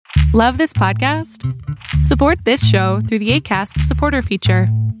Love this podcast? Support this show through the Acast supporter feature.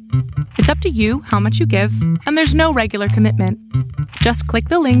 It's up to you how much you give, and there's no regular commitment. Just click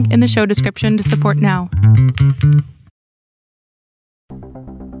the link in the show description to support now.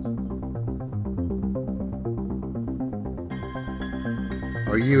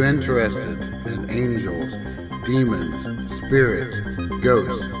 Are you interested in angels, demons, spirits,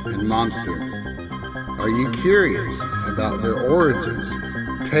 ghosts, and monsters? Are you curious about their origins,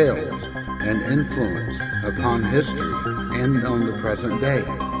 tales, and influence upon history and on the present day?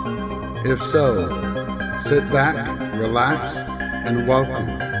 If so, sit back, relax, and welcome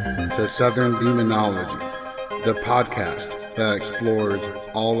to Southern Demonology, the podcast that explores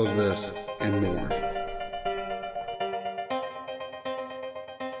all of this and more.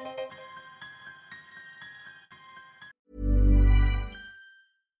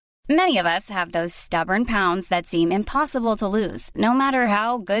 Many of us have those stubborn pounds that seem impossible to lose, no matter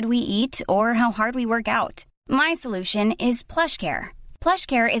how good we eat or how hard we work out. My solution is PlushCare.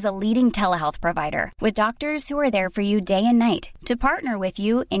 PlushCare is a leading telehealth provider with doctors who are there for you day and night to partner with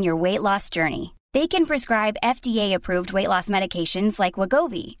you in your weight loss journey. They can prescribe FDA-approved weight loss medications like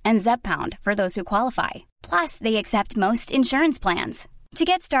Wegovy and Zepbound for those who qualify. Plus, they accept most insurance plans. To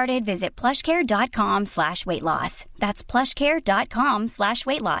get started, visit plushcare.com/weightloss. That's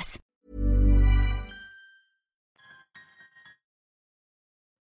plushcare.com/weightloss.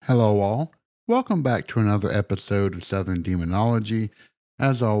 Hello all. Welcome back to another episode of Southern Demonology.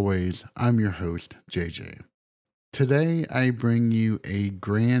 As always, I'm your host, JJ. Today, I bring you a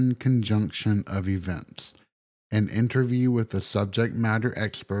grand conjunction of events. An interview with a subject matter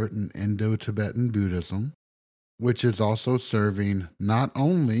expert in Indo-Tibetan Buddhism, which is also serving not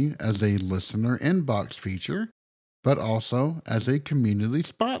only as a listener inbox feature, but also as a community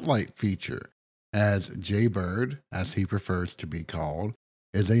spotlight feature, as Jaybird, as he prefers to be called,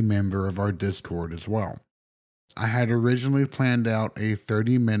 is a member of our Discord as well. I had originally planned out a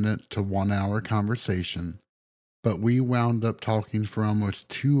 30-minute to 1 hour conversation, but we wound up talking for almost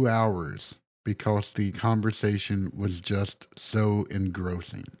 2 hours because the conversation was just so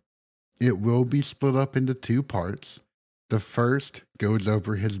engrossing. It will be split up into 2 parts. The first goes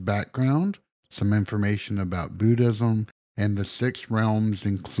over his background, some information about Buddhism, and the 6 realms,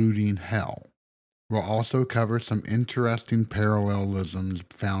 including hell. We'll also cover some interesting parallelisms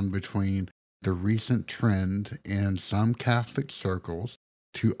found between the recent trend in some Catholic circles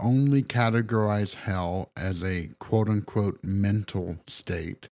to only categorize hell as a quote-unquote mental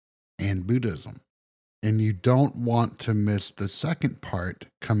state and Buddhism. And you don't want to miss the second part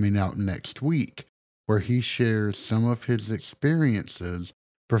coming out next week, where he shares some of his experiences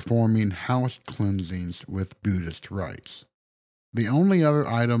performing house cleansings with Buddhist rites. The only other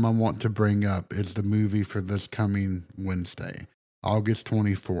item I want to bring up is the movie for this coming Wednesday, August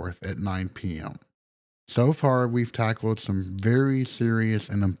 24th at 9 p.m. So far, we've tackled some very serious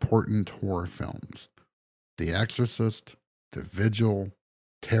and important horror films. The Exorcist, The Vigil,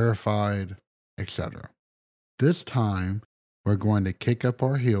 Terrified, etc. This time, we're going to kick up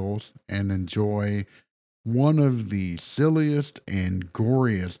our heels and enjoy one of the silliest and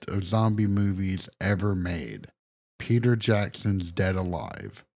goriest of zombie movies ever made, Peter Jackson's Dead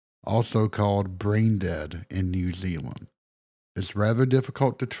Alive, also called Brain Dead in New Zealand. It's rather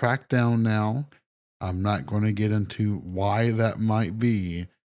difficult to track down now. I'm not going to get into why that might be,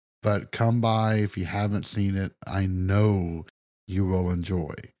 but come by if you haven't seen it. I know you will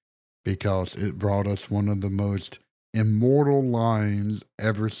enjoy, because it brought us one of the most immortal lines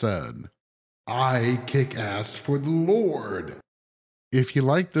ever said. I kick ass for the Lord. If you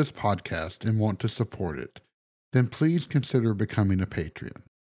like this podcast and want to support it, then please consider becoming a Patreon.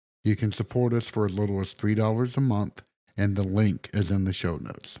 You can support us for as little as $3 a month, and the link is in the show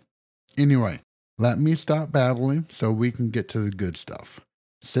notes. Anyway, let me stop babbling so we can get to the good stuff.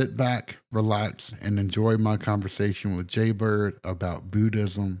 Sit back, relax, and enjoy my conversation with Jaybird about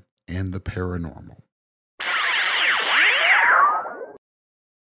Buddhism and the paranormal.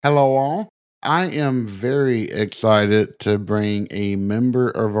 Hello all. I am very excited to bring a member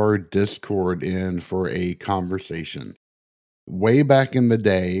of our Discord in for a conversation. Way back in the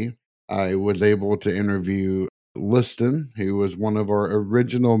day, I was able to interview Liston, who was one of our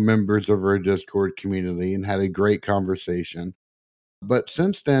original members of our Discord community, and had a great conversation. But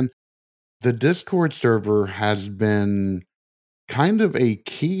since then, the Discord server has been kind of a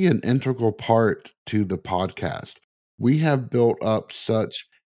key and integral part to the podcast. We have built up such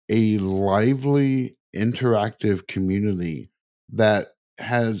a lively, interactive community that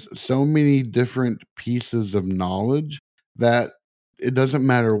has so many different pieces of knowledge that it doesn't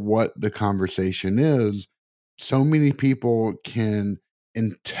matter what the conversation is. So many people can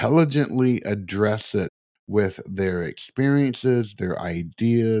intelligently address it with their experiences, their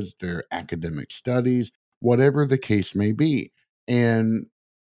ideas, their academic studies, whatever the case may be. And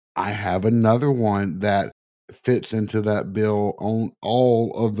I have another one that fits into that bill on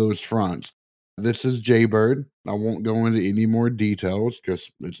all of those fronts. This is Jaybird. I won't go into any more details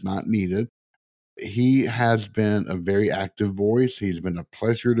because it's not needed. He has been a very active voice. He's been a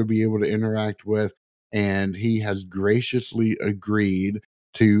pleasure to be able to interact with, and he has graciously agreed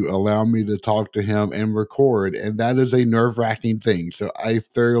to allow me to talk to him and record. And that is a nerve-wracking thing. So I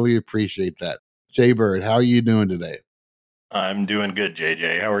thoroughly appreciate that. Jaybird, how are you doing today? I'm doing good,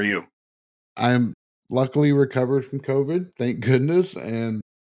 JJ. How are you? I'm luckily recovered from COVID, thank goodness. And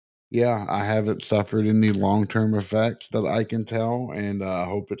yeah, I haven't suffered any long-term effects that I can tell, and I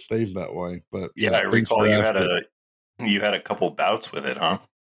hope it stays that way. But Yeah, yeah, I thanks recall for you had asking. a couple bouts with it, huh?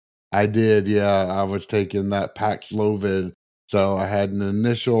 I did, yeah. I was taking that Paxlovid, so I had an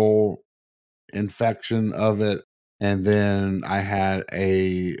initial infection of it, and then I had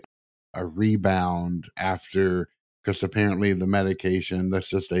a rebound after, because apparently the medication, that's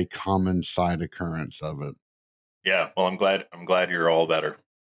just a common side occurrence of it. Yeah. Well, I'm glad you're all better.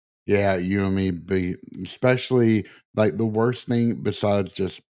 Yeah, you and me, especially like the worst thing besides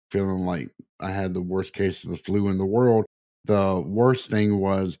just feeling like I had the worst case of the flu in the world. The worst thing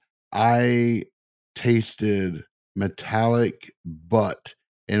was I tasted metallic butt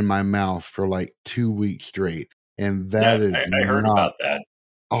in my mouth for like 2 weeks straight. And Yeah, that is I heard not, about that.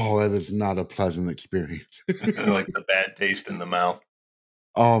 oh, that is not a pleasant experience. Like the bad taste in the mouth.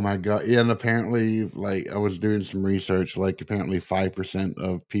 Oh my God. Yeah, and apparently, like I was doing some research, like apparently 5%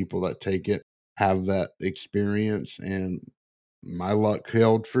 of people that take it have that experience, and my luck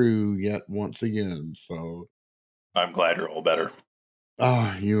held true yet once again. So, I'm glad you're all better.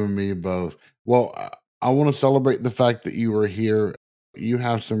 you and me both. Well, I want to celebrate the fact that you are here. You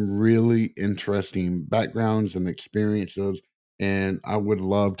have some really interesting backgrounds and experiences, and I would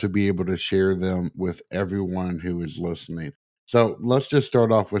love to be able to share them with everyone who is listening. So let's just start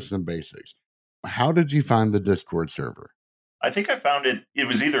off with some basics. How did you find the Discord server? I think I found it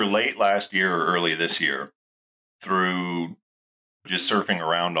was either late last year or early this year through just surfing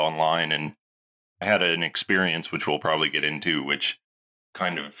around online, and I had an experience which we'll probably get into, which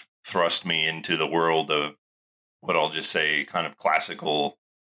kind of thrust me into the world of what I'll just say kind of classical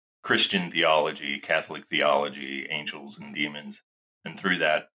Christian theology, Catholic theology, angels and demons. And through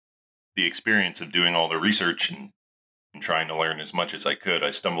that, the experience of doing all the research and trying to learn as much as I could,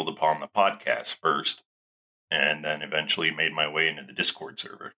 I stumbled upon the podcast first, and then eventually made my way into the Discord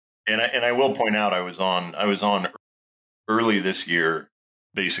server. And I will point out, I was on early this year.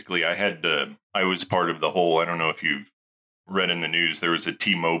 Basically, I was part of the whole. I don't know if you've read in the news. There was a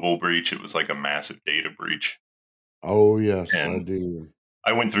T-Mobile breach. It was like a massive data breach, Oh, yes, I and do.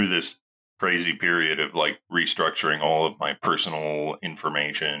 I went through this crazy period of like restructuring all of my personal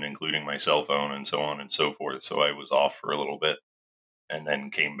information, including my cell phone and so on and so forth. So I was off for a little bit and then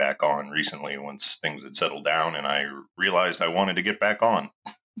came back on recently once things had settled down, and I realized I wanted to get back on.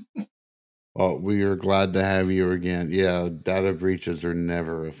 Well, we are glad to have you again. Yeah, data breaches are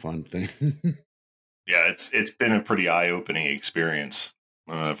never a fun thing. Yeah, it's been a pretty eye-opening experience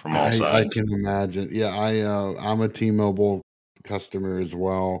from all I sides. can imagine. Yeah, I'm a T-Mobile customer as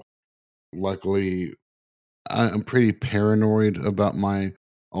well. Luckily, I'm pretty paranoid about my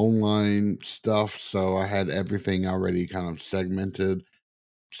online stuff, so I had everything already kind of segmented,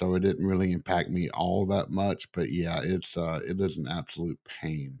 so it didn't really impact me all that much. But yeah, it is an absolute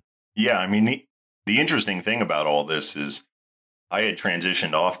pain. Yeah, I mean the interesting thing about all this is I had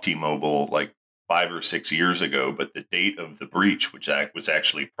transitioned off T-Mobile like 5 or 6 years ago, but the date of the breach, which was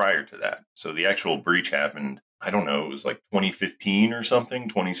actually prior to that. So the actual breach happened, I don't know, it was like 2015 or something,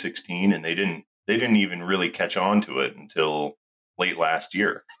 2016, and they didn't even really catch on to it until late last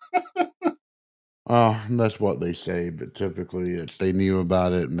year. Oh, that's what they say, but typically it's they knew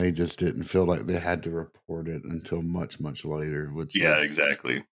about it and they just didn't feel like they had to report it until much, much later, which Yeah, is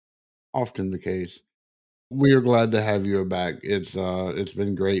exactly. often the case. We are glad to have you back. It's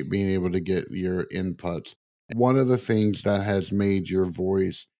been great being able to get your inputs. One of the things that has made your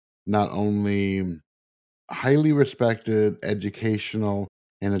voice not only highly respected, educational,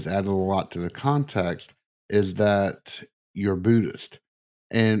 and has added a lot to the context is that you're Buddhist.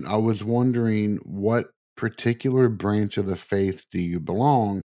 And I was wondering what particular branch of the faith do you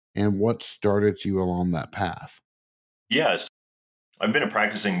belong and what started you along that path? Yes, I've been a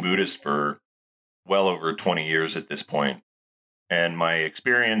practicing Buddhist for well over 20 years at this point, and my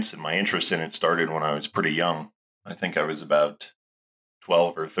experience and my interest in it started when I was pretty young. I think I was about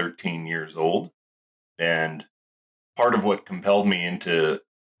 12 or 13 years old, and part of what compelled me into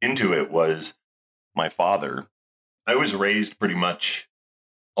it was my father. I was raised pretty much,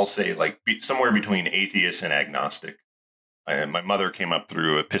 I'll say, like somewhere between atheist and agnostic. My mother came up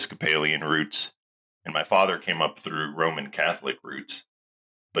through Episcopalian roots, and my father came up through Roman Catholic roots.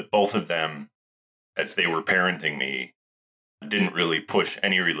 But both of them, as they were parenting me, didn't really push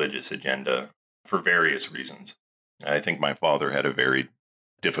any religious agenda for various reasons. I think my father had a very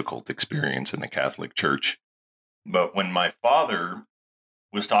difficult experience in the Catholic Church. But when my father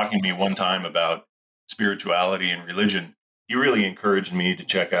was talking to me one time about spirituality and religion, he really encouraged me to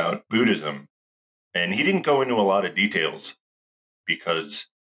check out Buddhism. And he didn't go into a lot of details because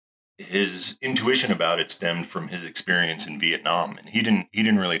his intuition about it stemmed from his experience in Vietnam. And he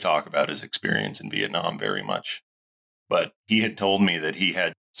didn't really talk about his experience in Vietnam very much. But he had told me that he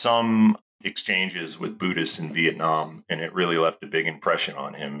had some exchanges with Buddhists in Vietnam, and it really left a big impression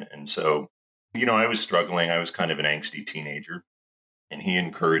on him. And so, I was struggling. I was kind of an angsty teenager, and he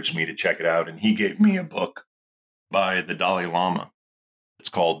encouraged me to check it out. And he gave me a book by the Dalai Lama. It's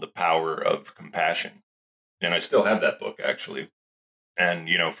called The Power of Compassion. And I still have that book, actually. And,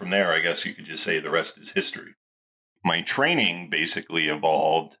 from there, I guess you could just say the rest is history. My training basically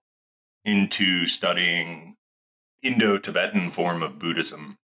evolved into studying Indo-Tibetan form of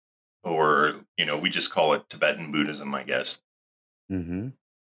Buddhism, or, we just call it Tibetan Buddhism, I guess,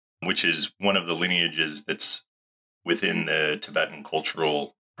 which is one of the lineages that's within the Tibetan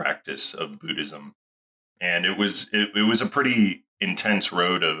cultural practice of Buddhism. And it was a pretty intense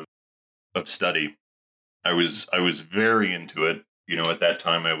road of study. I was very into it. At that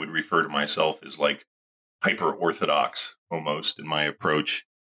time, I would refer to myself as like hyper-orthodox almost in my approach.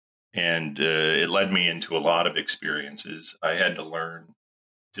 And it led me into a lot of experiences. I had to learn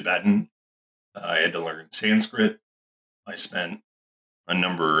Tibetan. I had to learn Sanskrit. I spent a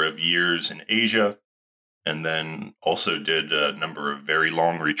number of years in Asia, and then also did a number of very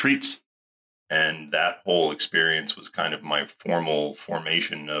long retreats. And that whole experience was kind of my formal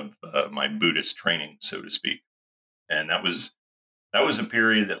formation of my Buddhist training, so to speak. And that was a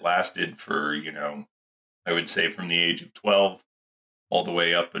period that lasted for, I would say from the age of 12 all the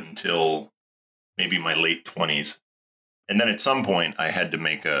way up until maybe my late 20s. And then at some point, I had to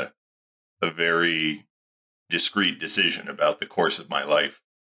make a very discrete decision about the course of my life.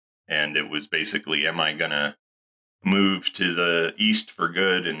 And it was basically, am I going to move to the East for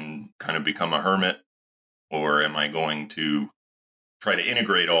good and kind of become a hermit? Or am I going to try to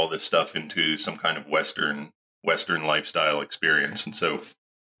integrate all this stuff into some kind of Western lifestyle experience? And so,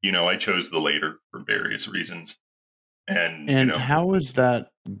 I chose the later for various reasons. And how has that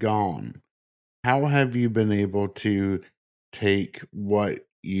gone? How have you been able to take what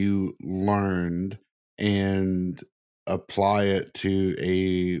you learned and apply it to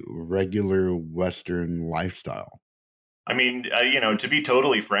a regular Western lifestyle? I mean, to be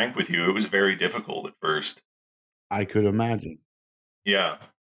totally frank with you, it was very difficult at first. I could imagine. Yeah.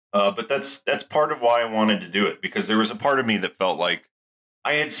 But that's part of why I wanted to do it, because there was a part of me that felt like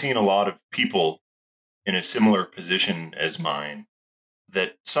I had seen a lot of people in a similar position as mine,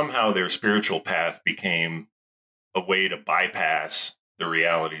 that somehow their spiritual path became a way to bypass the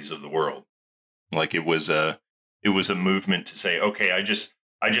realities of the world. Like it was a movement to say, okay, I just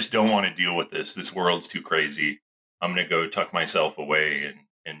don't want to deal with this. This world's too crazy. I'm going to go tuck myself away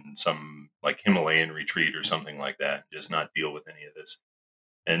in some like Himalayan retreat or something like that, just not deal with any of this.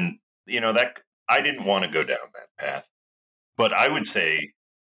 And, that I didn't want to go down that path. But I would say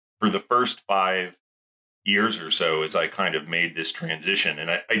for the first 5 years or so, as I kind of made this transition,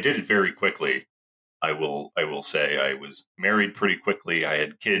 and I did it very quickly. I will say I was married pretty quickly. I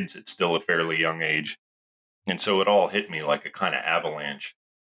had kids at still a fairly young age. And so it all hit me like a kind of avalanche.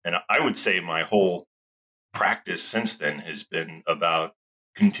 And I would say my whole practice since then has been about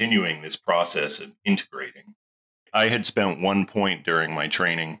continuing this process of integrating. I had spent one point during my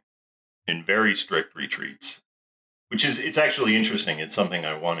training in very strict retreats, it's actually interesting. It's something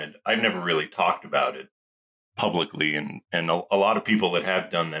I've never really talked about it publicly. And a lot of people that have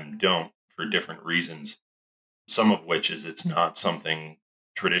done them don't, for different reasons. Some of which is it's not something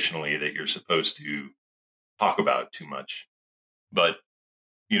traditionally that you're supposed to talk about too much. But,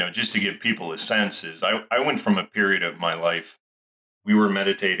 just to give people a sense is I went from a period of my life, we were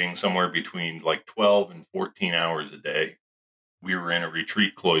meditating somewhere between like 12 and 14 hours a day. We were in a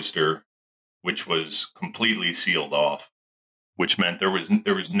retreat cloister, which was completely sealed off, which meant there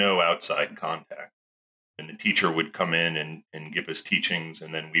was no outside contact. And the teacher would come in and give us teachings,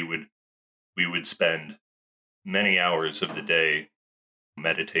 and then we would spend many hours of the day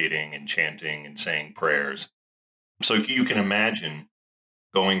meditating and chanting and saying prayers. So you can imagine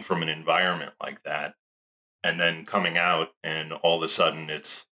going from an environment like that and then coming out and all of a sudden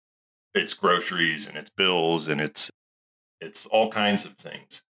it's groceries and it's bills and it's all kinds of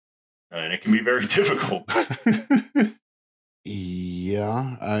things. And it can be very difficult.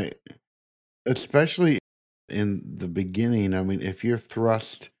 Yeah, especially in the beginning. I mean, if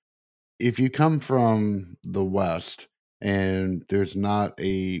you come from the West and there's not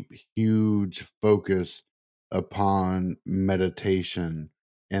a huge focus upon meditation,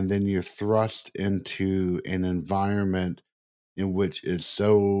 and then you're thrust into an environment in which is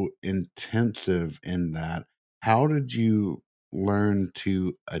so intensive in that, how did you learn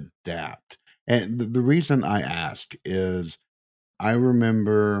to adapt? And the reason I ask is I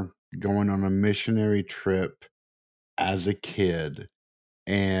remember going on a missionary trip as a kid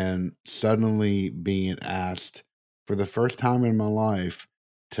and suddenly being asked for the first time in my life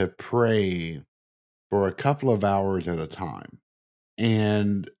to pray for a couple of hours at a time.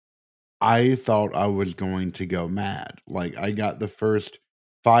 And I thought I was going to go mad. Like, I got the first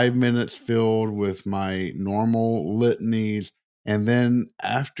 5 minutes filled with my normal litanies. And then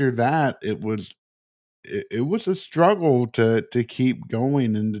after that, it was a struggle to keep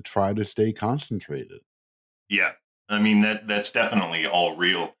going and to try to stay concentrated. Yeah. I mean, that's definitely all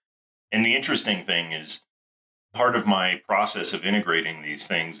real. And the interesting thing is part of my process of integrating these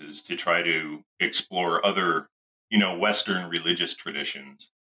things is to try to explore other, Western religious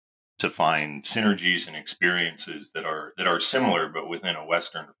traditions to find synergies and experiences that are similar, but within a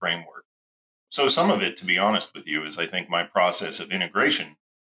Western framework. So some of it, to be honest with you, is I think my process of integration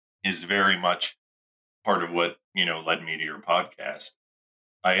is very much part of what, led me to your podcast.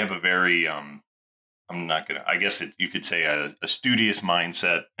 I have a very, I'm not going to, I guess you could say a studious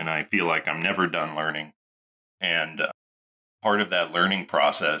mindset, and I feel like I'm never done learning. And part of that learning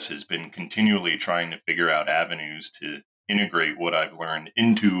process has been continually trying to figure out avenues to integrate what I've learned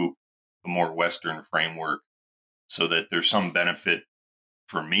into a more Western framework so that there's some benefit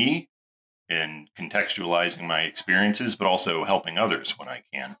for me in contextualizing my experiences, but also helping others when I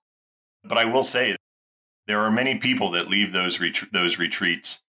can. But I will say there are many people that leave those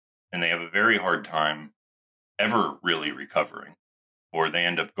retreats and they have a very hard time ever really recovering, or they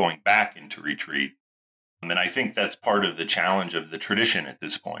end up going back into retreat. And I think that's part of the challenge of the tradition at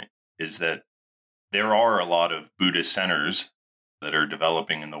this point, is that there are a lot of Buddhist centers that are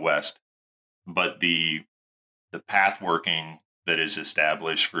developing in the West, but the path working that is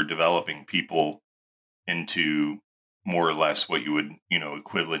established for developing people into more or less what you would,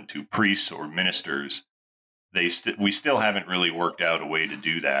 equivalent to priests or ministers, we still haven't really worked out a way to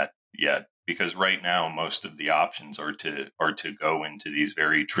do that yet, because right now most of the options are to go into these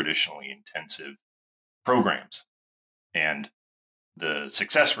very traditionally intensive programs, and the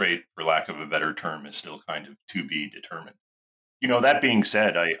success rate, for lack of a better term, is still kind of to be determined. That being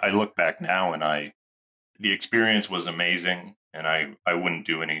said, I look back now and the experience was amazing, and I wouldn't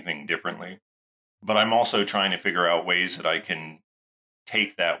do anything differently. But I'm also trying to figure out ways that I can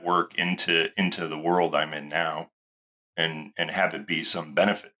take that work into the world I'm in now and have it be some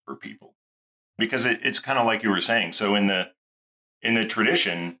benefit for people. Because it's kind of like you were saying. So in the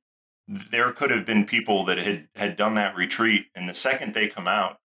tradition, there could have been people that had done that retreat, and the second they come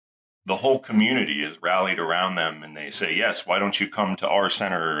out, the whole community is rallied around them, and they say, yes, why don't you come to our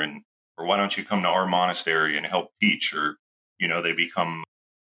center, or why don't you come to our monastery and help teach? Or, they become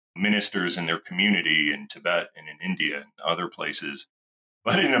ministers in their community in Tibet and in India and other places.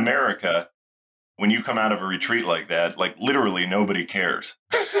 But in America, when you come out of a retreat like that, like literally nobody cares.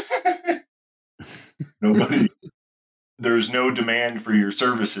 Nobody. There's no demand for your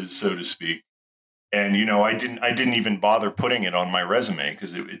services, so to speak. And, I didn't even bother putting it on my resume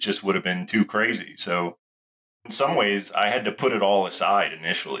because it just would have been too crazy. So in some ways, I had to put it all aside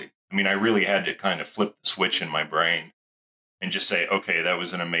initially. I mean, I really had to kind of flip the switch in my brain and just say, okay, that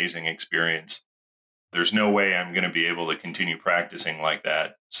was an amazing experience. There's no way I'm going to be able to continue practicing like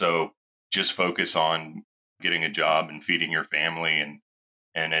that. So just focus on getting a job and feeding your family.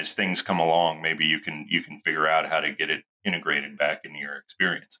 And as things come along, maybe you can figure out how to get it integrated back into your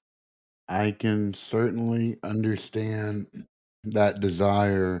experience. I can certainly understand that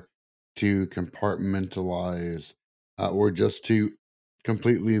desire to compartmentalize or just to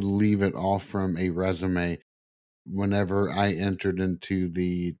completely leave it off from a resume. Whenever I entered into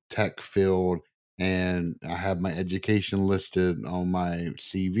the tech field and I had my education listed on my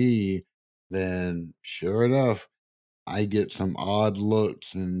CV, then sure enough, I get some odd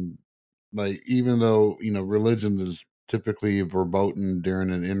looks. And like, even though, religion is typically verboten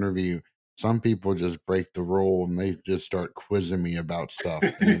during an interview, some people just break the rule and they just start quizzing me about stuff.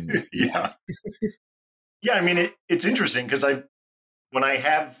 And Yeah. Yeah. I mean, it's interesting because when I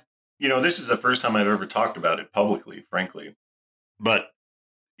have, This is the first time I've ever talked about it publicly, frankly. But,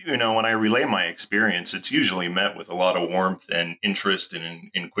 when I relay my experience, it's usually met with a lot of warmth and interest and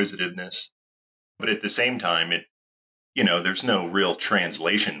inquisitiveness. But at the same time, there's no real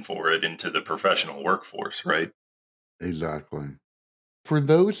translation for it into the professional workforce, right? Exactly. For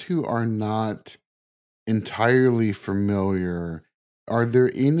those who are not entirely familiar, are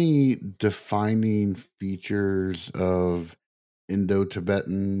there any defining features of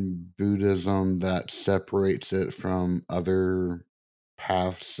Indo-Tibetan Buddhism that separates it from other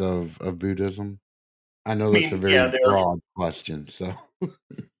paths of Buddhism? I know that's a very broad question, so.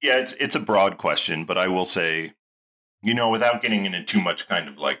 Yeah, it's a broad question, but I will say, without getting into too much kind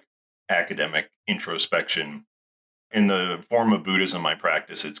of like academic introspection, in the form of Buddhism I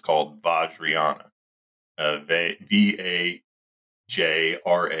practice, it's called Vajrayana, Vajrayana,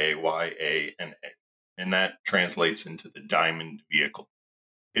 and that translates into the diamond vehicle.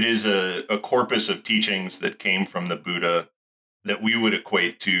 It is a corpus of teachings that came from the Buddha that we would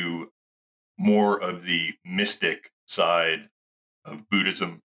equate to more of the mystic side of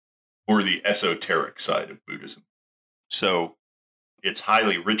Buddhism or the esoteric side of Buddhism. So it's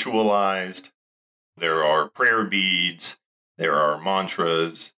highly ritualized. There are prayer beads, there are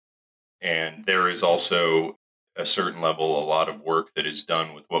mantras, and there is also a certain level, a lot of work that is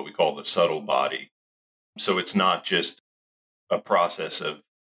done with what we call the subtle body. So it's not just a process of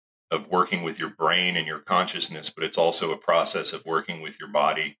working with your brain and your consciousness, but it's also a process of working with your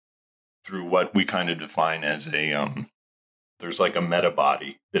body through what we kind of define as there's like a meta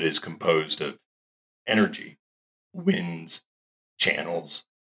body that is composed of energy, winds, channels.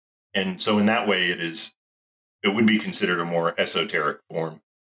 And so in that way, it would be considered a more esoteric form.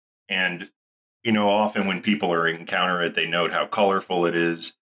 And, often when people encounter it, they note how colorful it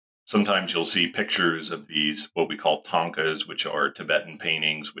is. Sometimes you'll see pictures of these, what we call tankas, which are Tibetan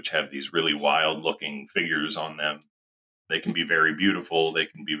paintings, which have these really wild looking figures on them. They can be very beautiful. They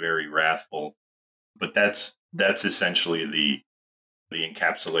can be very wrathful. But that's essentially the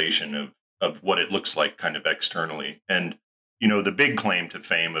encapsulation of what it looks like kind of externally. And, the big claim to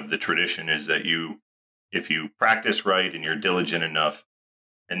fame of the tradition is that if you practice right and you're diligent enough,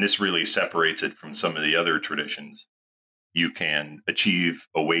 and this really separates it from some of the other traditions, you can achieve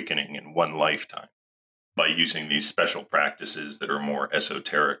awakening in one lifetime by using these special practices that are more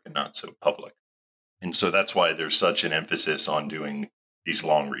esoteric and not so public. And so that's why there's such an emphasis on doing these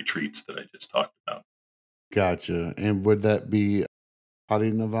long retreats that I just talked about. Gotcha. And would that be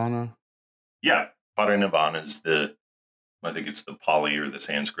Parinirvana? Yeah, Parinirvana is I think it's the Pali or the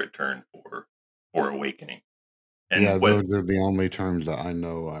Sanskrit term for awakening. And those are the only terms that I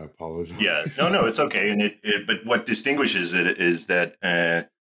know. I apologize. Yeah, no, it's okay. And but what distinguishes it is that,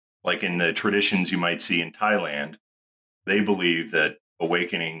 like in the traditions you might see in Thailand, they believe that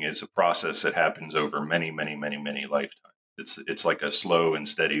awakening is a process that happens over many, many, many, many lifetimes. It's like a slow and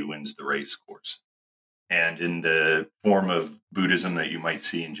steady wins the race course. And in the form of Buddhism that you might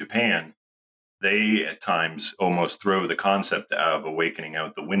see in Japan, they at times almost throw the concept of awakening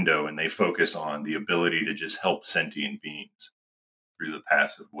out the window, and they focus on the ability to just help sentient beings through the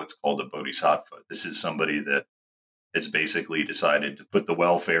path of what's called a bodhisattva. This is somebody that has basically decided to put the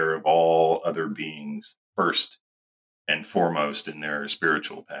welfare of all other beings first and foremost in their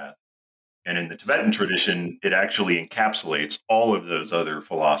spiritual path. And in the Tibetan tradition, it actually encapsulates all of those other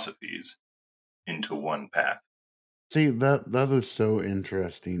philosophies into one path. See, that is so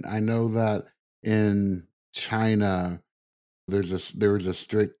interesting. I know that in China, there was a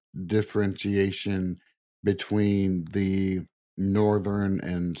strict differentiation between the northern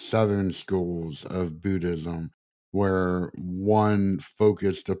and southern schools of Buddhism, where one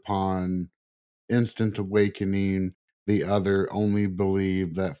focused upon instant awakening, the other only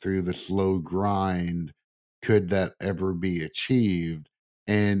believed that through the slow grind could that ever be achieved.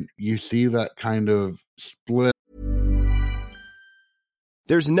 And you see that kind of split.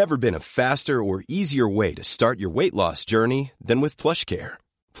 There's never been a faster or easier way to start your weight loss journey than with PlushCare.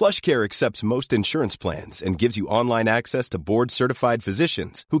 PlushCare accepts most insurance plans and gives you online access to board-certified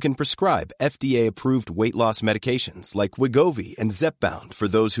physicians who can prescribe FDA-approved weight loss medications like Wegovy and Zepbound for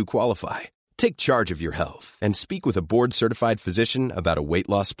those who qualify. Take charge of your health and speak with a board-certified physician about a weight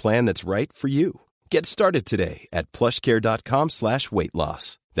loss plan that's right for you. Get started today at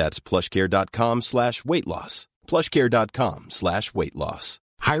plushcare.com/weight-loss. That's plushcare.com/weight-loss. plushcare.com/weight-loss.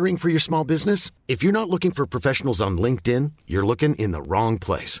 Hiring for your small business? If you're not looking for professionals on LinkedIn, you're looking in the wrong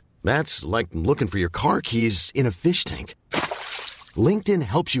place. That's like looking for your car keys in a fish tank. LinkedIn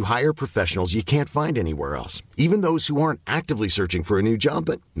helps you hire professionals you can't find anywhere else, even those who aren't actively searching for a new job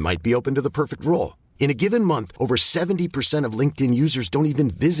but might be open to the perfect role. In a given month, over 70% of LinkedIn users don't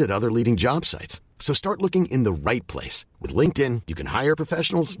even visit other leading job sites. So start looking in the right place. With LinkedIn, you can hire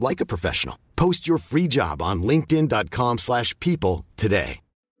professionals like a professional. Post your free job on linkedin.com/people today.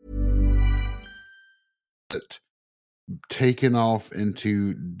 Taken off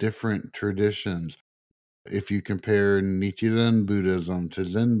into different traditions. If you compare Nichiren Buddhism to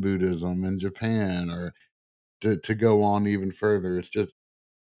Zen Buddhism in Japan, or to go on even further,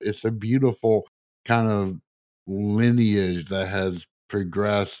 it's a beautiful kind of lineage that has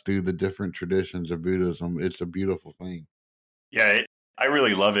progressed through the different traditions of Buddhism. It's a beautiful thing. Yeah, I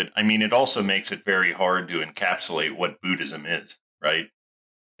really love it. I mean, it also makes it very hard to encapsulate what Buddhism is, right?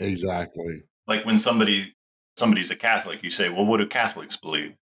 Exactly. Like when somebody's a Catholic, you say, well, what do Catholics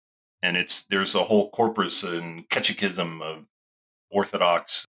believe? And there's a whole corpus and catechism of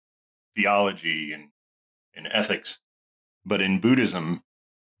Orthodox theology and ethics. But in Buddhism,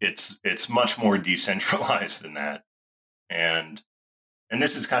 it's much more decentralized than that. And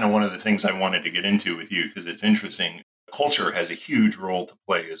this is kind of one of the things I wanted to get into with you because it's interesting. Culture has a huge role to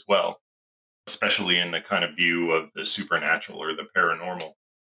play as well, especially in the kind of view of the supernatural or the paranormal.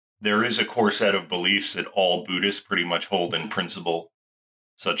 There is a core set of beliefs that all Buddhists pretty much hold in principle,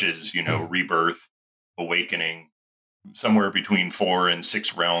 such as, rebirth, awakening, somewhere between 4 and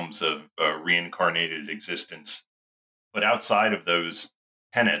 6 realms of reincarnated existence. But outside of those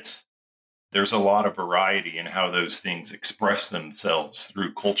tenets, there's a lot of variety in how those things express themselves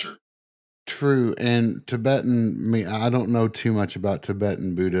through culture. True. And I don't know too much about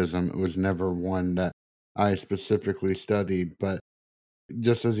Tibetan Buddhism. It was never one that I specifically studied, but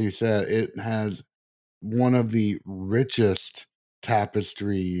just as you said, it has one of the richest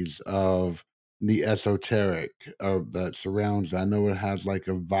tapestries of the esoteric that surrounds it. I know it has like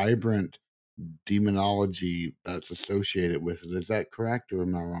a vibrant demonology that's associated with it. Is that correct, or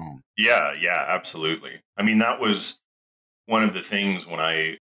am I wrong? Yeah, absolutely. I mean, that was one of the things when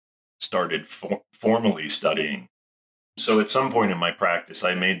I started formally studying. So at some point in my practice,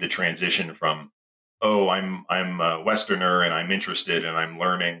 I made the transition from, I'm a Westerner and I'm interested and I'm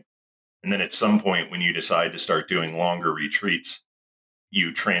learning. And then at some point when you decide to start doing longer retreats,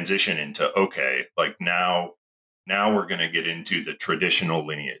 you transition into, okay, like now we're going to get into the traditional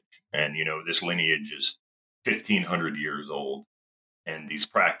lineage. And, this lineage is 1,500 years old. And these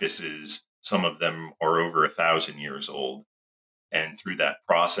practices, some of them are over 1,000 years old. And through that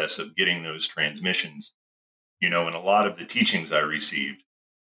process of getting those transmissions, in a lot of the teachings I received,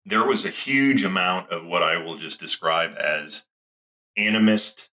 there was a huge amount of what I will just describe as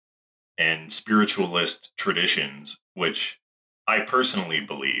animist and spiritualist traditions, which I personally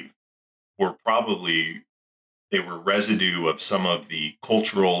believe they were residue of some of the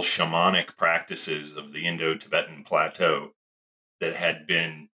cultural shamanic practices of the Indo-Tibetan plateau that had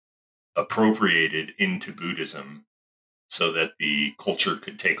been appropriated into Buddhism so that the culture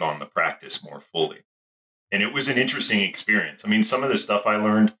could take on the practice more fully. And it was an interesting experience. I mean, some of the stuff I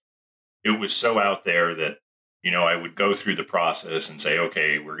learned, it was so out there that, I would go through the process and say,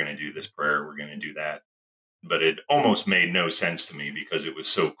 okay, we're going to do this prayer, we're going to do that. But it almost made no sense to me because it was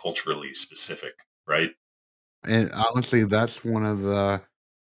so culturally specific, right? And honestly, that's one of the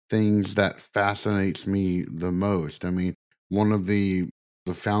things that fascinates me the most. I mean, one of the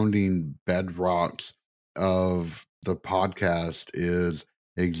founding bedrocks of the podcast is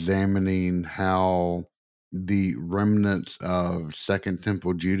examining how the remnants of Second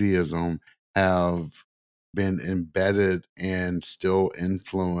Temple Judaism have been embedded and still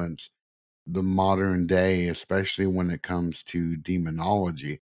influence the modern day, especially when it comes to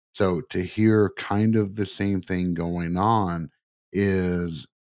demonology. So to hear kind of the same thing going on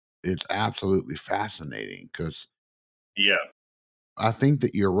it's absolutely fascinating because Yeah. I think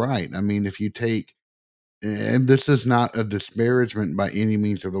that you're right. I mean, if you take, and this is not a disparagement by any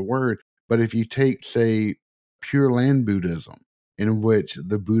means of the word, but if you take, say, Pure Land Buddhism, in which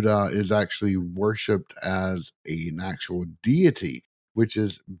the Buddha is actually worshipped as an actual deity, which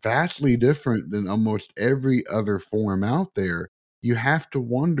is vastly different than almost every other form out there, you have to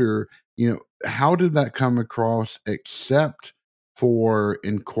wonder, how did that come across except for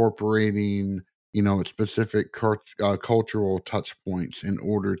incorporating specific cultural touch points in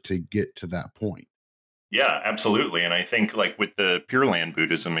order to get to that point. Yeah, absolutely. And I think like with the Pure Land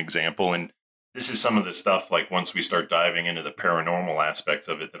Buddhism example, and this is some of the stuff like once we start diving into the paranormal aspects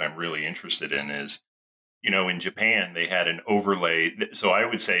of it that I'm really interested in is, in Japan, they had an overlay. So I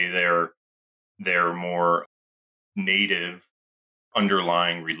would say their more native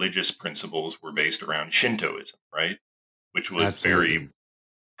underlying religious principles were based around Shintoism, right? Which was Absolutely. very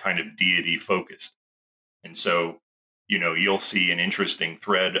kind of deity focused. And so, you'll see an interesting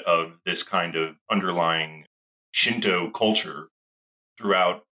thread of this kind of underlying Shinto culture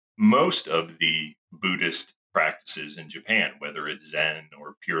throughout most of the Buddhist practices in Japan, whether it's Zen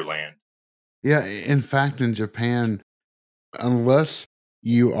or Pure Land. Yeah, in fact, in Japan, unless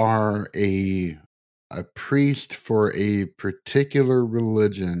you are a priest for a particular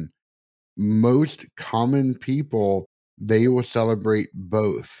religion, most common people, they will celebrate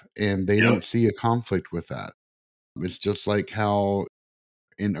both, and they Yep. don't see a conflict with that. It's just like how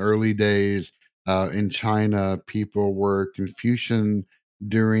in early days in China, people were Confucian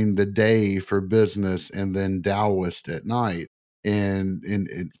during the day for business and then Taoist at night. And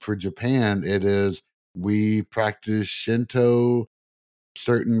for Japan, it is we practice Shinto,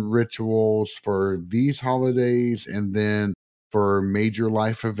 certain rituals for these holidays, and then for major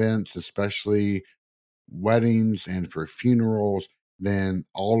life events, especially weddings and for funerals, then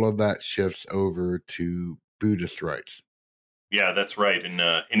all of that shifts over to Buddhist rites. Yeah, that's right. And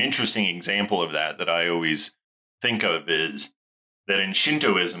an interesting example of that I always think of is that in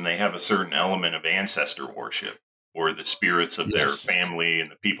Shintoism, they have a certain element of ancestor worship or the spirits of their Yes. family and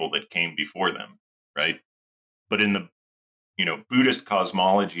the people that came before them, right? But in the Buddhist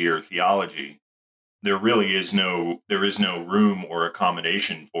cosmology or theology, there is no room or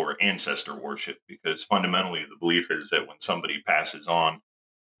accommodation for ancestor worship, because fundamentally the belief is that when somebody passes on,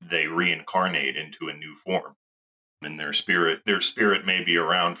 they reincarnate into a new form, and their spirit may be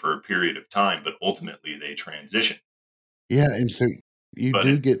around for a period of time, but ultimately they transition. Yeah, and so you But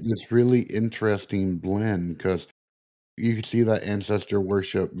do get this really interesting blend because you can see that ancestor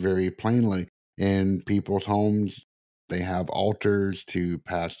worship very plainly in people's homes. They have altars to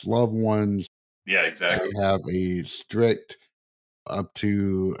past loved ones. yeah, They exactly. have a strict up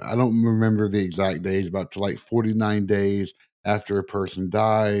to, I don't remember the exact days, but up to like 49 days after a person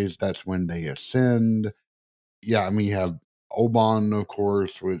dies, that's when they ascend. Yeah, I mean, you have Oban, of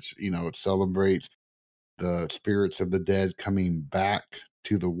course, which, it celebrates the spirits of the dead coming back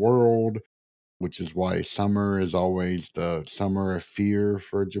to the world, which is why summer is always the summer of fear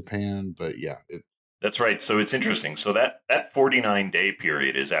for Japan. But yeah, That's right. So it's interesting. So that 49-day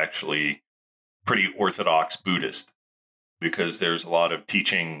period is actually pretty orthodox Buddhist, because there's a lot of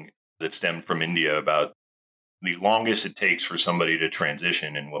teaching that stemmed from India about the longest it takes for somebody to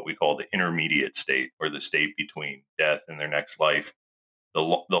transition in what we call the intermediate state, or the state between death and their next life. The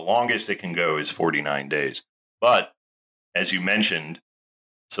longest it can go is 49 days. But as you mentioned,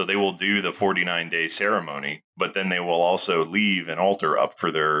 so they will do the 49-day ceremony, but then they will also leave an altar up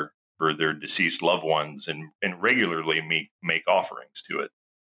for their deceased loved ones, and regularly make offerings to it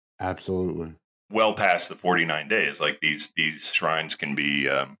absolutely. well past the 49 days. Like these shrines can be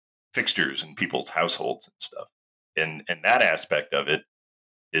fixtures in people's households and stuff. And that aspect of it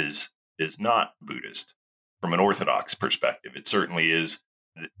is not Buddhist from an Orthodox perspective. It certainly is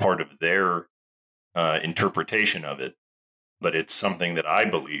part of their interpretation of it, but it's something that I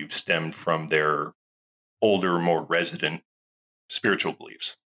believe stemmed from their older, more resident spiritual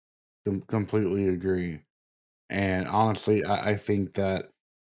beliefs. Completely agree. And honestly, I think that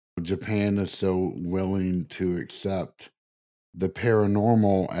Japan is so willing to accept the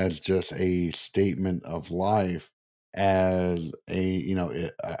paranormal as just a statement of life, as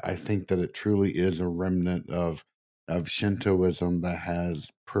I think that it truly is a remnant of Shintoism that has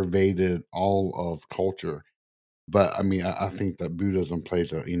pervaded all of culture. But I mean, I think that Buddhism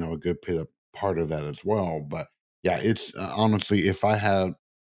plays a good part of that as well. But yeah, it's honestly, if I had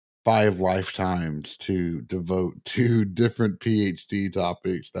 5 lifetimes to devote to different PhD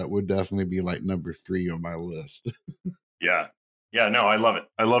topics, that would definitely be like number 3 on my list. Yeah. Yeah, no, I love it.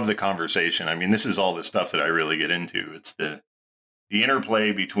 I love the conversation. I mean, this is all the stuff that I really get into. It's the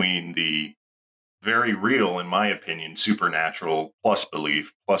interplay between the very real, in my opinion, supernatural plus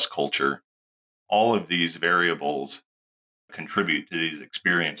belief plus culture. All of these variables contribute to these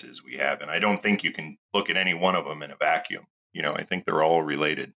experiences we have. And I don't think you can look at any one of them in a vacuum. I think they're all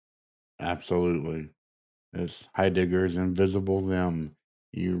related. Absolutely. It's Heidegger's invisible them.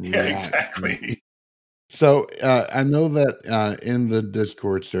 You Yeah, react. exactly. So I know that in the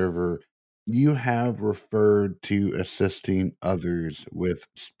Discord server, you have referred to assisting others with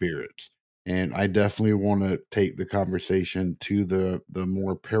spirits. And I definitely want to take the conversation to the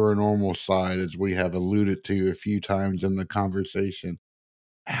more paranormal side, as we have alluded to a few times in the conversation.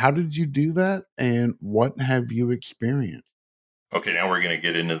 How did you do that? And what have you experienced? Okay, now we're going to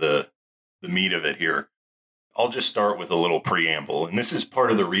get into the meat of it here. I'll just start with a little preamble. And this is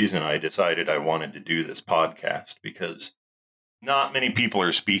part of the reason I decided I wanted to do this podcast, because not many people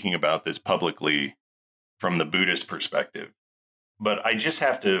are speaking about this publicly from the Buddhist perspective. But I just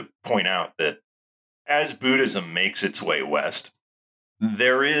have to point out that as Buddhism makes its way west,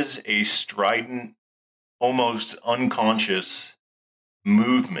 there is a strident, almost unconscious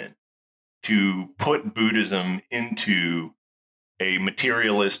movement to put Buddhism into a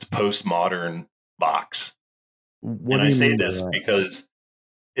materialist postmodern box. What And do I you say mean by this that? because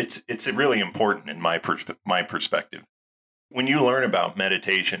it's really important in my perspective. When you learn about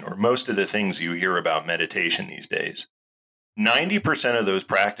meditation, or most of the things you hear about meditation these days, 90% of those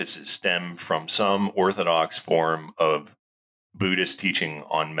practices stem from some orthodox form of Buddhist teaching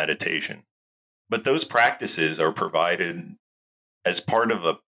on meditation. But those practices are provided as part of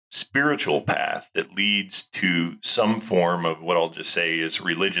a spiritual path that leads to some form of what I'll just say is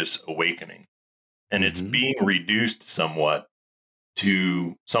religious awakening. And it's Mm-hmm. being reduced somewhat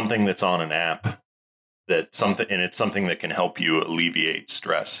to something that's on an app, and it's something that can help you alleviate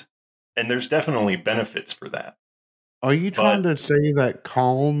stress. And there's definitely benefits for that. Are you trying But to say that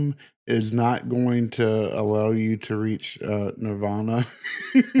calm is not going to allow you to reach nirvana?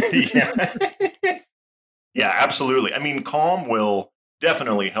 yeah. Yeah, absolutely. I mean, calm will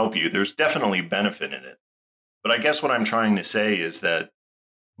definitely help you. There's definitely benefit in it. But I guess what I'm trying to say is that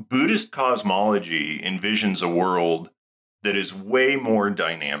Buddhist cosmology envisions a world that is way more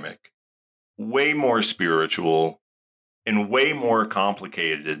dynamic, way more spiritual, and way more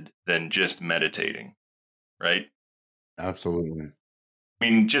complicated than just meditating, right? Absolutely. I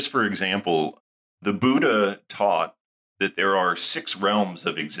mean, just for example, the Buddha taught that there are 6 realms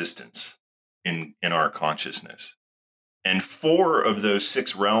of existence in our consciousness. And 4 of those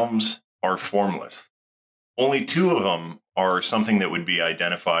 6 realms are formless. Only 2 of them are something that would be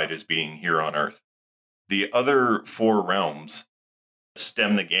identified as being here on Earth. The other 4 realms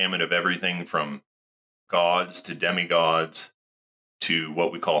stem the gamut of everything from gods to demigods to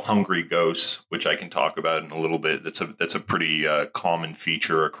what we call hungry ghosts, which I can talk about in a little bit. That's a pretty common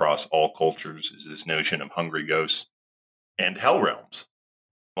feature across all cultures, is this notion of hungry ghosts, and hell realms.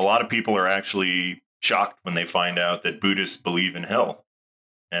 A lot of people are actually shocked when they find out that Buddhists believe in hell.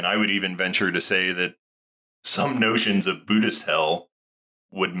 And I would even venture to say that some notions of Buddhist hell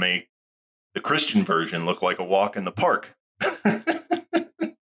would make the Christian version look like a walk in the park.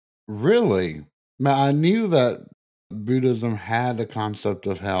 Really? Now, I knew that Buddhism had a concept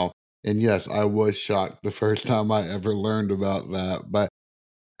of hell. And yes, I was shocked the first time I ever learned about that. But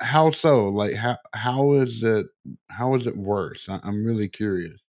how so? Like, how is it worse? I'm really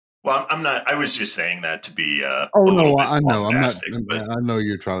curious. Well, I'm not. I was just saying that to be a Oh little no, bit I know. I'm not. bombastic, but I know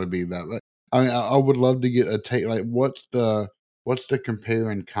you're trying to be that. But I mean, I would love to get a take. Like, what's the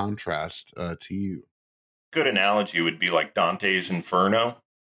compare and contrast to you? good analogy would be like Dante's Inferno,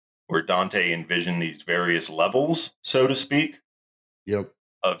 where Dante envisioned these various levels, so to speak, Yep.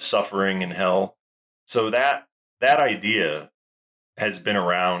 of suffering in hell. So that idea has been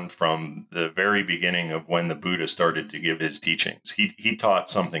around from the very beginning of when the Buddha started to give his teachings. He taught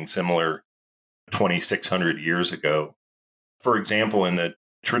something similar 2,600 years ago. For example, in the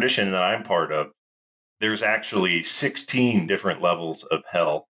tradition that I'm part of, there's actually 16 different levels of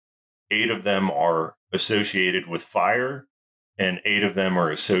hell. 8 of them are associated with fire, and 8 of them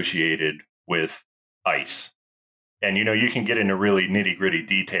are associated with ice. And, you can get into really nitty gritty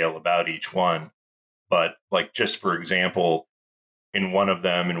detail about each one. But, like, just for example, in one of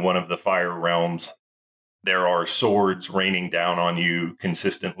the fire realms, there are swords raining down on you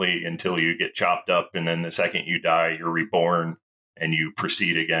consistently until you get chopped up. And then the second you die, you're reborn and you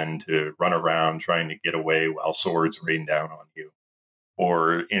proceed again to run around trying to get away while swords rain down on you.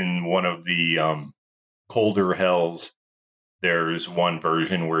 Or in one of the colder hells, there's one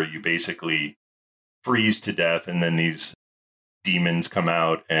version where you basically freeze to death, and then these demons come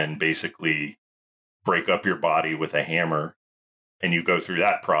out and basically break up your body with a hammer, and you go through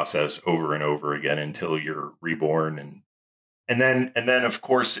that process over and over again until you're reborn. And then of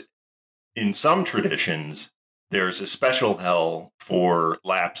course, in some traditions, there's a special hell for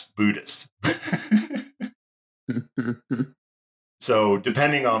lapsed Buddhists. So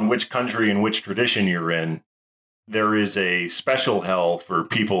depending on which country and which tradition you're in, there is a special hell for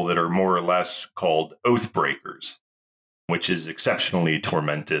people that are more or less called oath breakers, which is exceptionally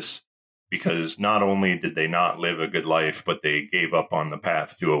tormentous because not only did they not live a good life, but they gave up on the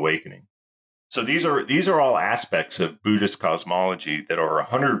path to awakening. So these are all aspects of Buddhist cosmology that are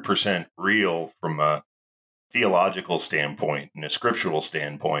 100% real from a theological standpoint and a scriptural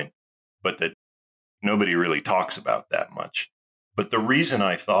standpoint, but that nobody really talks about that much. But the reason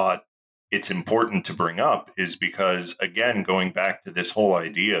I thought it's important to bring up is because, again, going back to this whole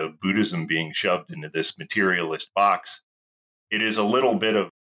idea of Buddhism being shoved into this materialist box, it is a little bit of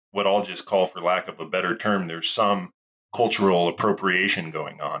what I'll just call, for lack of a better term, there's some cultural appropriation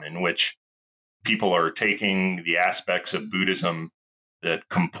going on in which people are taking the aspects of Buddhism that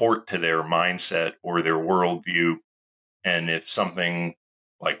comport to their mindset or their worldview. And if something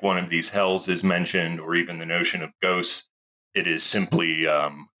like one of these hells is mentioned, or even the notion of ghosts, it is simply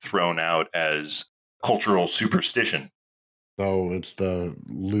thrown out as cultural superstition. So it's the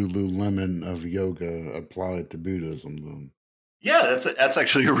Lululemon of yoga applied to Buddhism then. Yeah, that's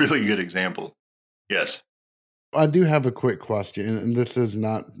actually a really good example. Yes. I do have a quick question, and this is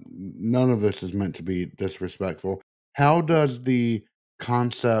none of this is meant to be disrespectful. How does the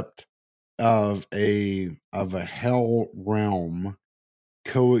concept of a hell realm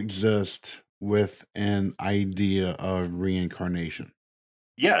coexist with an idea of reincarnation?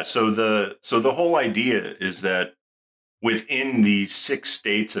 Yeah, so the whole idea is that within the 6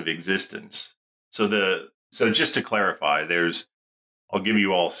 states of existence. So just to clarify, I'll give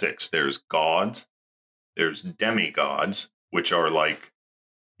you all 6. There's gods, there's demigods, which are like,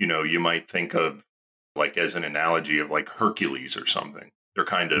 you might think of like as an analogy of like Hercules or something. They're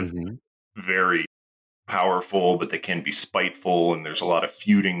kind of very powerful, but they can be spiteful, and there's a lot of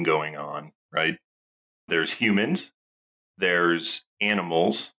feuding going on, right? There's humans, there's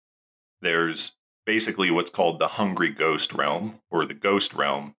animals, there's basically what's called the hungry ghost realm or the ghost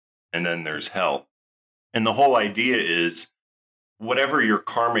realm, and then there's hell. And the whole idea is whatever your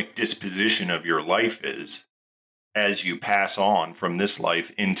karmic disposition of your life is, as you pass on from this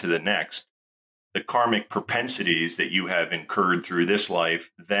life into the next, the karmic propensities that you have incurred through this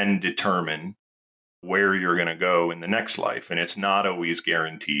life then determine where you're going to go in the next life. And it's not always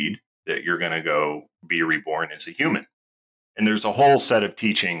guaranteed that you're going to go be reborn as a human. And there's a whole set of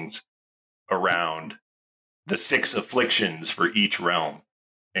teachings around the 6 afflictions for each realm,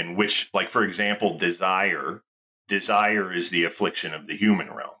 in which, like, for example, desire is the affliction of the human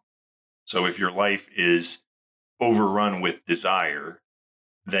realm. So if your life is overrun with desire,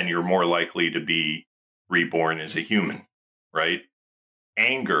 then you're more likely to be reborn as a human, right?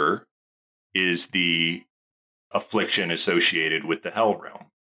 Anger is the affliction associated with the hell realm.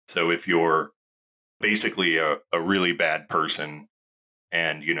 So if you're basically a really bad person,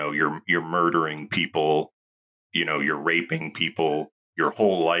 and you're murdering people, you're raping people, your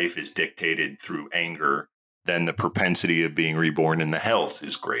whole life is dictated through anger, then the propensity of being reborn in the hells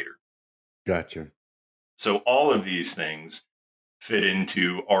is greater. Gotcha. So all of these things fit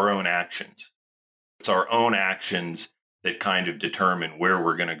into our own actions. It's our own actions that kind of determine where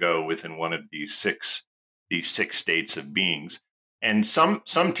we're going to go within one of these six states of beings. And some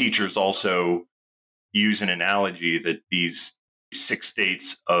teachers also use an analogy that these 6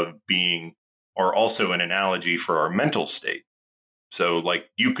 states of being are also an analogy for our mental state. So like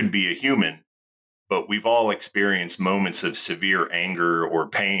you could be a human, but we've all experienced moments of severe anger or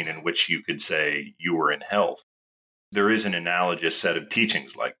pain in which you could say you were in hell. There is an analogous set of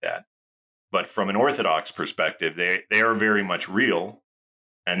teachings like that. But from an Orthodox perspective, they are very much real,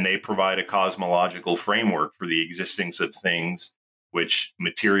 and they provide a cosmological framework for the existence of things which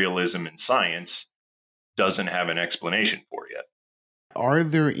materialism and science doesn't have an explanation for yet. Are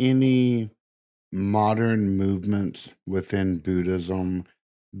there any modern movements within Buddhism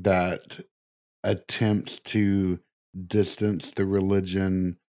that attempts to distance the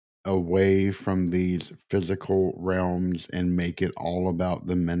religion away from these physical realms and make it all about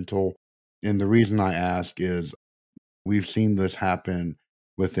the mental? And the reason I ask is we've seen this happen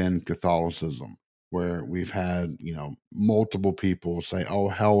within Catholicism, where we've had, multiple people say, "Oh,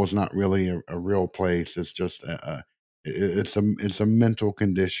 hell is not really a real place. It's just it's a mental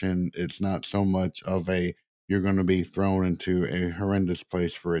condition. It's not so much of you're going to be thrown into a horrendous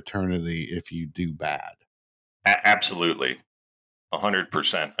place for eternity if you do bad." Absolutely.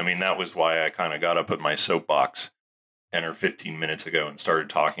 100%. I mean, that was why I kind of got up at my soapbox 10 or 15 minutes ago and started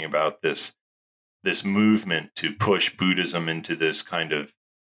talking about this movement to push Buddhism into this kind of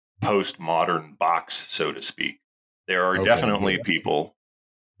postmodern box, so to speak. There are definitely people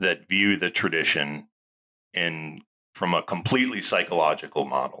that view the tradition from a completely psychological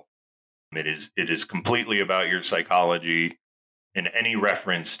model. It is completely about your psychology, and any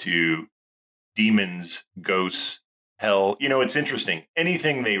reference to demons, ghosts, hell. It's interesting.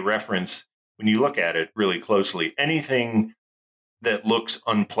 Anything they reference, when you look at it really closely, anything that looks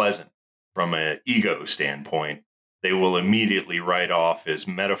unpleasant from an ego standpoint, they will immediately write off as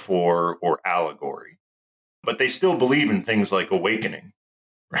metaphor or allegory. But they still believe in things like awakening,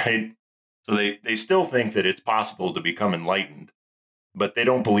 right? So they still think that it's possible to become enlightened, but they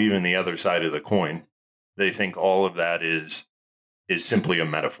don't believe in the other side of the coin. They think all of that is simply a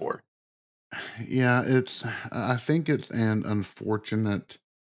metaphor. Yeah, I think it's an unfortunate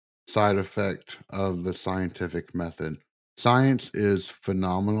side effect of the scientific method. Science is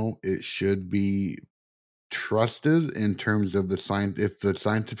phenomenal. It should be trusted in terms of the science, if the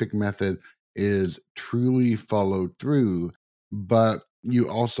scientific method is truly followed through. But you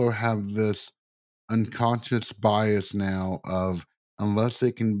also have this unconscious bias now of, unless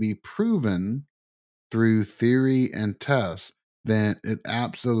it can be proven through theory and tests, then it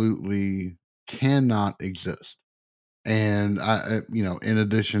absolutely cannot exist. And in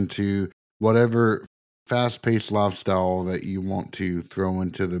addition to whatever fast-paced lifestyle that you want to throw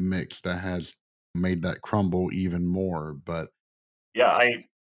into the mix that has made that crumble even more. But Yeah, I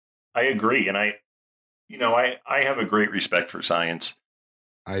agree, and I have a great respect for science.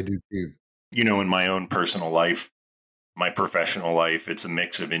 I do too. In my own personal life, my professional life, it's a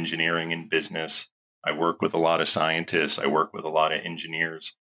mix of engineering and business. I work with a lot of scientists. I work with a lot of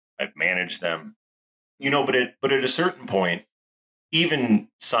engineers. I've managed them. But at a certain point, even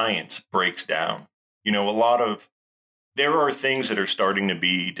science breaks down. There are things that are starting to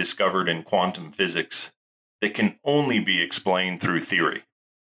be discovered in quantum physics that can only be explained through theory.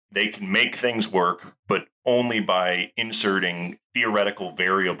 They can make things work, but only by inserting theoretical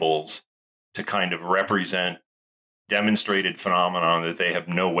variables to kind of represent demonstrated phenomenon that they have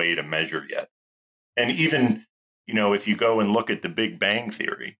no way to measure yet. And even, if you go and look at the Big Bang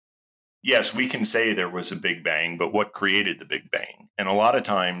Theory, yes, we can say there was a Big Bang, but what created the Big Bang? And a lot of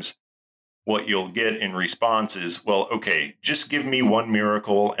times what you'll get in response is, well, okay, just give me one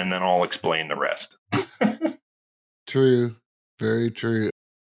miracle and then I'll explain the rest. True. Very true.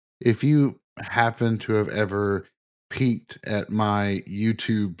 If you happen to have ever peeked at my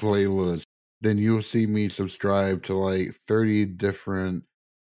YouTube playlist, then you'll see me subscribe to like 30 different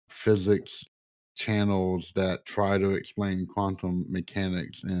physics channels that try to explain quantum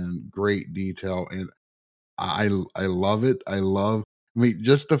mechanics in great detail. And I love it.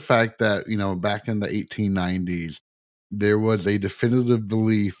 Just the fact that, back in the 1890s, there was a definitive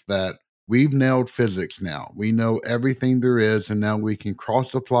belief that we've nailed physics now. We know everything there is, and now we can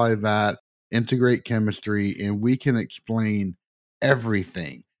cross-apply that, integrate chemistry, and we can explain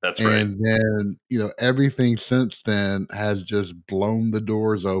everything. That's right. And then, everything since then has just blown the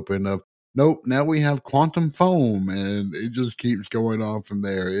doors open of, nope, now we have quantum foam, and it just keeps going on from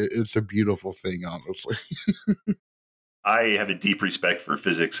there. It's a beautiful thing, honestly. I have a deep respect for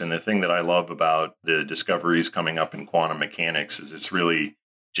physics, and the thing that I love about the discoveries coming up in quantum mechanics is it's really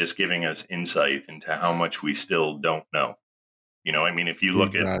just giving us insight into how much we still don't know. If you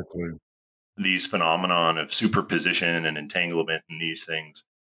look at these phenomenon of superposition and entanglement and these things,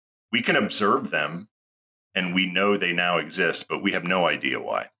 we can observe them and we know they now exist, but we have no idea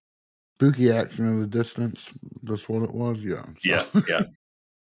why. Spooky action in the distance. That's what it was. Yeah. So. Yeah.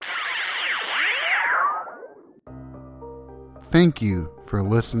 Thank you for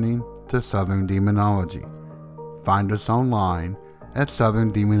listening to Southern Demonology. Find us online at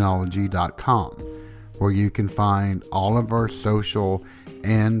southerndemonology.com, where you can find all of our social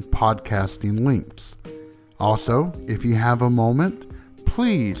and podcasting links. Also, if you have a moment,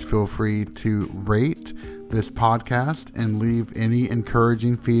 please feel free to rate this podcast and leave any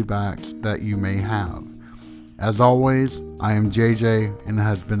encouraging feedbacks that you may have. As always, I am JJ, and it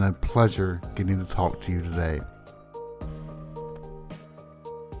has been a pleasure getting to talk to you today.